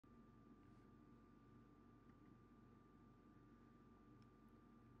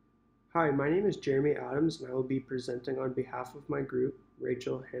Hi, my name is Jeremy Adams, and I will be presenting on behalf of my group,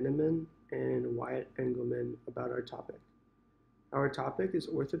 Rachel Hanneman and Wyatt Engelman, about our topic. Our topic is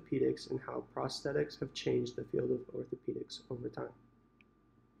orthopedics and how prosthetics have changed the field of orthopedics over time.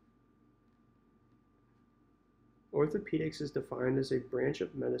 Orthopedics is defined as a branch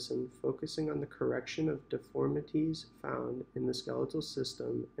of medicine focusing on the correction of deformities found in the skeletal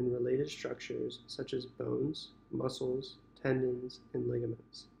system and related structures such as bones, muscles, tendons, and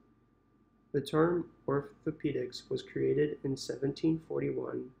ligaments. The term orthopedics was created in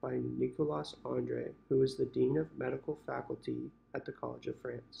 1741 by Nicolas André, who was the dean of medical faculty at the College of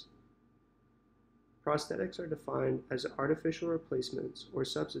France. Prosthetics are defined as artificial replacements or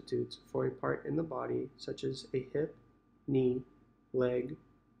substitutes for a part in the body, such as a hip, knee, leg,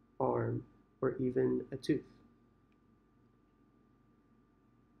 arm, or even a tooth.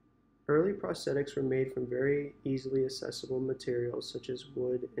 Early prosthetics were made from very easily accessible materials such as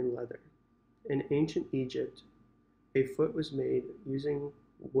wood and leather. In ancient Egypt, a foot was made using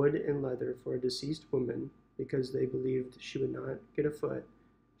wood and leather for a deceased woman because they believed she would not get a foot,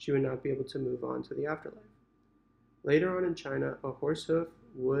 she would not be able to move on to the afterlife. Later on in China, a horse hoof,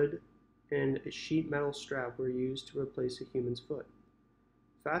 wood, and a sheet metal strap were used to replace a human's foot.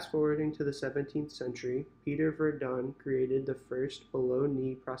 Fast forwarding to the 17th century, Peter Verdun created the first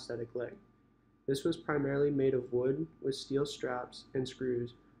below-knee prosthetic leg. This was primarily made of wood with steel straps and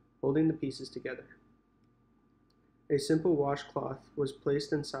screws holding the pieces together. A simple washcloth was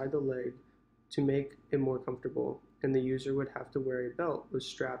placed inside the leg to make it more comfortable, and the user would have to wear a belt with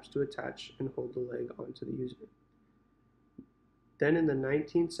straps to attach and hold the leg onto the user. Then in the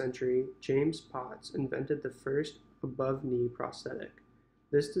 19th century, James Potts invented the first above-knee prosthetic.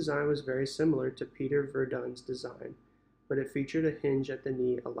 This design was very similar to Peter Verdun's design, but it featured a hinge at the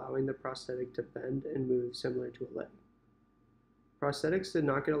knee allowing the prosthetic to bend and move similar to a leg. Prosthetics did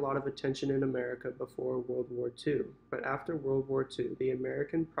not get a lot of attention in America before World War II, but after World War II, the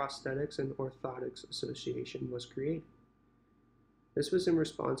American Prosthetics and Orthotics Association was created. This was in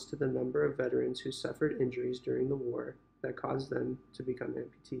response to the number of veterans who suffered injuries during the war that caused them to become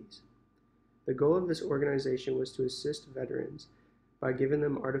amputees. The goal of this organization was to assist veterans by giving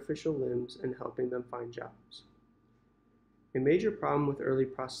them artificial limbs and helping them find jobs. A major problem with early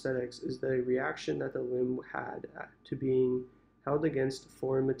prosthetics is the reaction that the limb had to being held against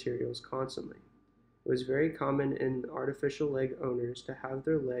foreign materials constantly. It was very common in artificial leg owners to have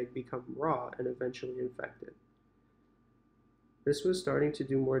their leg become raw and eventually infected. This was starting to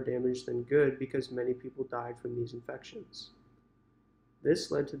do more damage than good because many people died from these infections.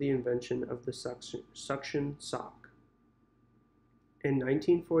 This led to the invention of the suction sock. In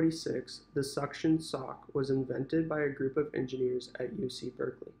 1946, the suction sock was invented by a group of engineers at UC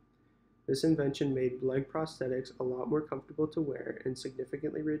Berkeley. This invention made leg prosthetics a lot more comfortable to wear and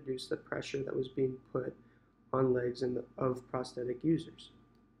significantly reduced the pressure that was being put on legs of prosthetic users.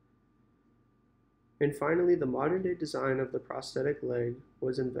 And finally, the modern-day design of the prosthetic leg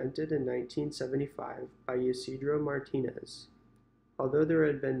was invented in 1975 by Isidro Martinez. Although there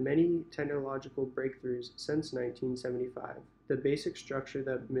had been many technological breakthroughs since 1975, the basic structure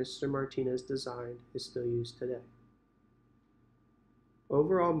that Mr. Martinez designed is still used today.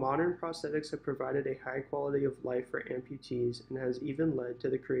 Overall, modern prosthetics have provided a high quality of life for amputees and has even led to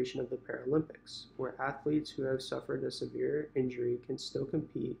the creation of the Paralympics, where athletes who have suffered a severe injury can still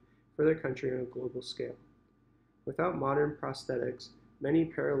compete for their country on a global scale. Without modern prosthetics, many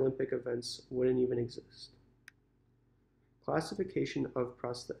Paralympic events wouldn't even exist. Classification of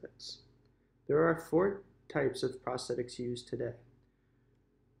prosthetics. There are 4 types of prosthetics used today.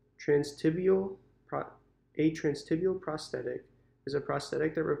 A transtibial prosthetic is a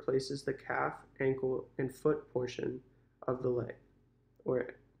prosthetic that replaces the calf, ankle, and foot portion of the leg,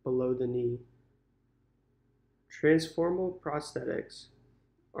 or below the knee. Transformal prosthetics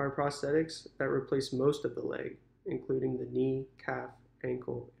are prosthetics that replace most of the leg, including the knee, calf,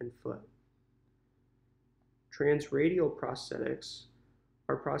 ankle, and foot. Transradial prosthetics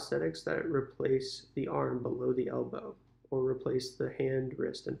are prosthetics that replace the arm below the elbow, or replace the hand,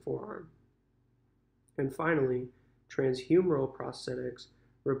 wrist, and forearm. And finally, transhumeral prosthetics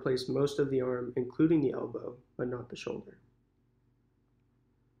replace most of the arm, including the elbow, but not the shoulder.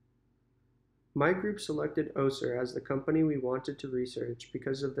 My group selected Össur as the company we wanted to research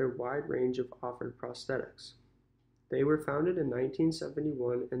because of their wide range of offered prosthetics. They were founded in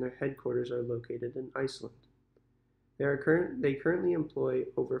 1971 and their headquarters are located in Iceland. They currently employ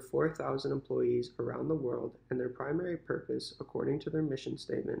over 4,000 employees around the world, and their primary purpose, according to their mission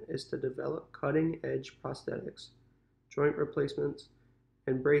statement, is to develop cutting-edge prosthetics, joint replacements,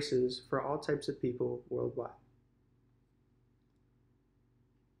 and braces for all types of people worldwide.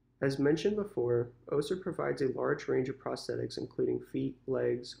 As mentioned before, OSER provides a large range of prosthetics including feet,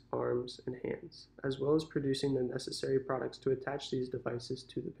 legs, arms, and hands, as well as producing the necessary products to attach these devices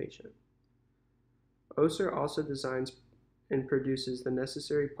to the patient. OSER also designs and produces the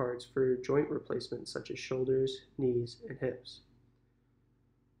necessary parts for joint replacement such as shoulders, knees, and hips.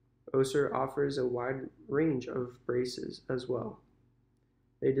 OSER offers a wide range of braces as well.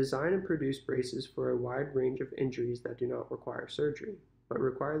 They design and produce braces for a wide range of injuries that do not require surgery, but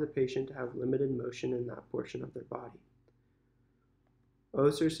require the patient to have limited motion in that portion of their body.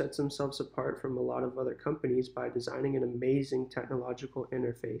 OSER sets themselves apart from a lot of other companies by designing an amazing technological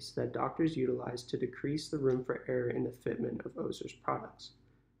interface that doctors utilize to decrease the room for error in the fitment of OSER's products.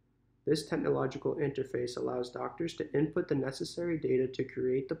 This technological interface allows doctors to input the necessary data to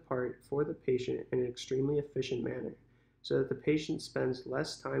create the part for the patient in an extremely efficient manner, so that the patient spends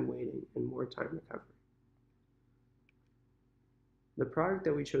less time waiting and more time recovering. The product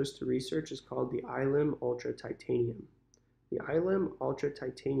that we chose to research is called the iLim Ultra Titanium. The iLim Ultra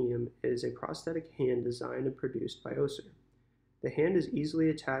Titanium is a prosthetic hand designed and produced by OSER. The hand is easily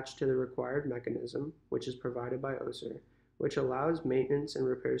attached to the required mechanism, which is provided by OSER, which allows maintenance and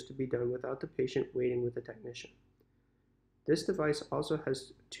repairs to be done without the patient waiting with a technician. This device also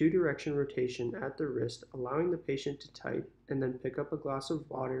has two-direction rotation at the wrist, allowing the patient to type and then pick up a glass of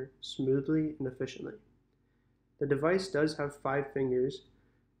water smoothly and efficiently. The device does have 5 fingers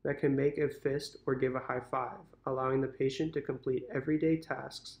that can make a fist or give a high five, allowing the patient to complete everyday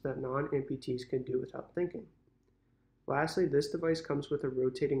tasks that non-amputees can do without thinking. Lastly, this device comes with a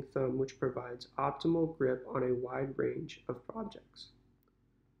rotating thumb which provides optimal grip on a wide range of objects.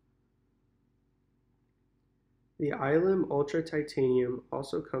 The iLim Ultra Titanium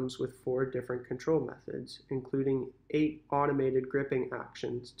also comes with 4 different control methods, including 8 automated gripping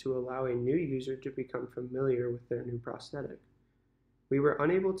actions to allow a new user to become familiar with their new prosthetic. We were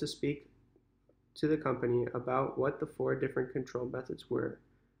unable to speak to the company about what the 4 different control methods were,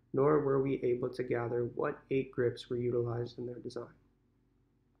 nor were we able to gather what 8 grips were utilized in their design.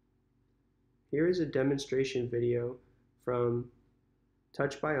 Here is a demonstration video from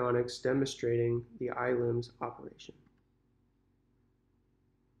Touch Bionics demonstrating the iLim's operation.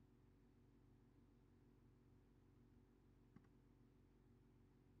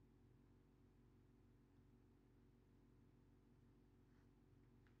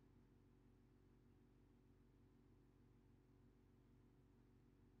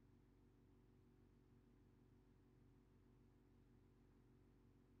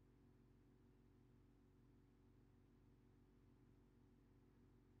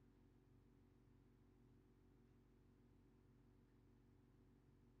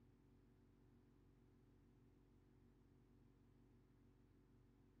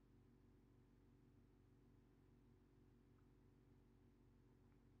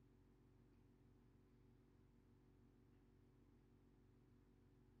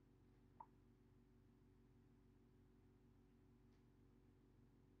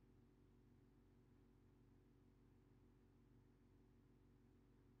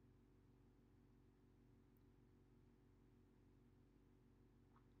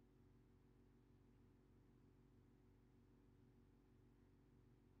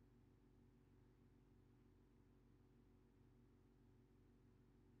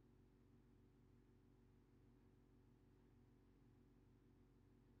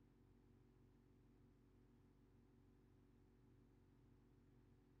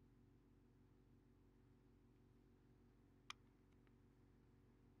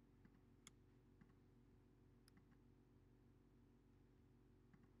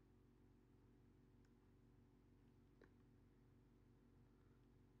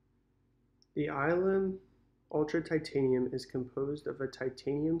 The iLim Ultra Titanium is composed of a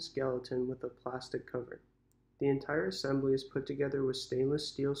titanium skeleton with a plastic cover. The entire assembly is put together with stainless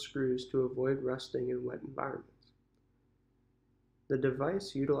steel screws to avoid rusting in wet environments. The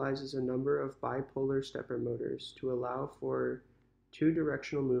device utilizes a number of bipolar stepper motors to allow for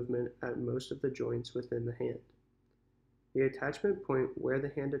 2-directional movement at most of the joints within the hand. The attachment point where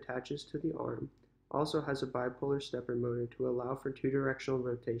the hand attaches to the arm also has a bipolar stepper motor to allow for 2-directional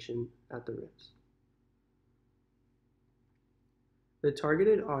rotation at the wrist. The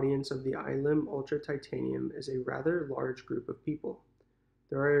targeted audience of the iLim Ultra Titanium is a rather large group of people.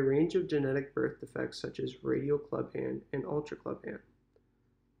 There are a range of genetic birth defects such as radial club hand and ultra club hand.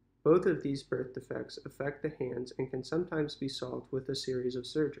 Both of these birth defects affect the hands and can sometimes be solved with a series of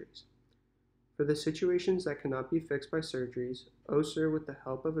surgeries. For the situations that cannot be fixed by surgeries, OSER, with the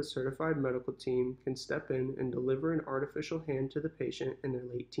help of a certified medical team, can step in and deliver an artificial hand to the patient in their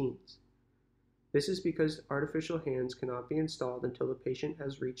late teens. This is because artificial hands cannot be installed until the patient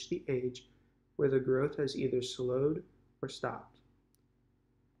has reached the age where the growth has either slowed or stopped.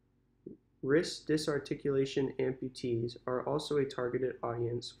 Wrist disarticulation amputees are also a targeted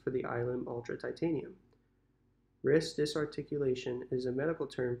audience for the iLim Ultra Titanium. Wrist disarticulation is a medical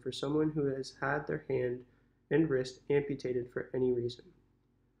term for someone who has had their hand and wrist amputated for any reason.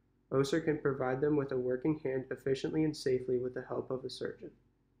 OSER can provide them with a working hand efficiently and safely with the help of a surgeon.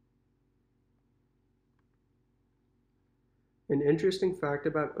 An interesting fact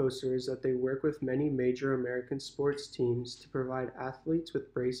about OSER is that they work with many major American sports teams to provide athletes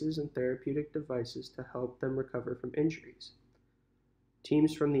with braces and therapeutic devices to help them recover from injuries.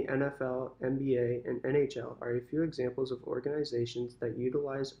 Teams from the NFL, NBA, and NHL are a few examples of organizations that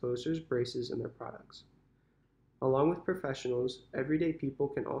utilize OSER's braces in their products. Along with professionals, everyday people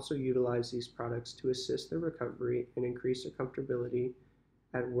can also utilize these products to assist their recovery and increase their comfortability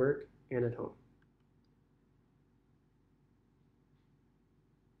at work and at home.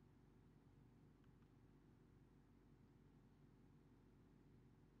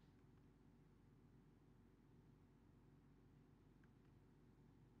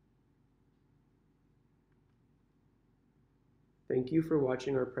 Thank you for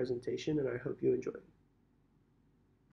watching our presentation, and I hope you enjoyed.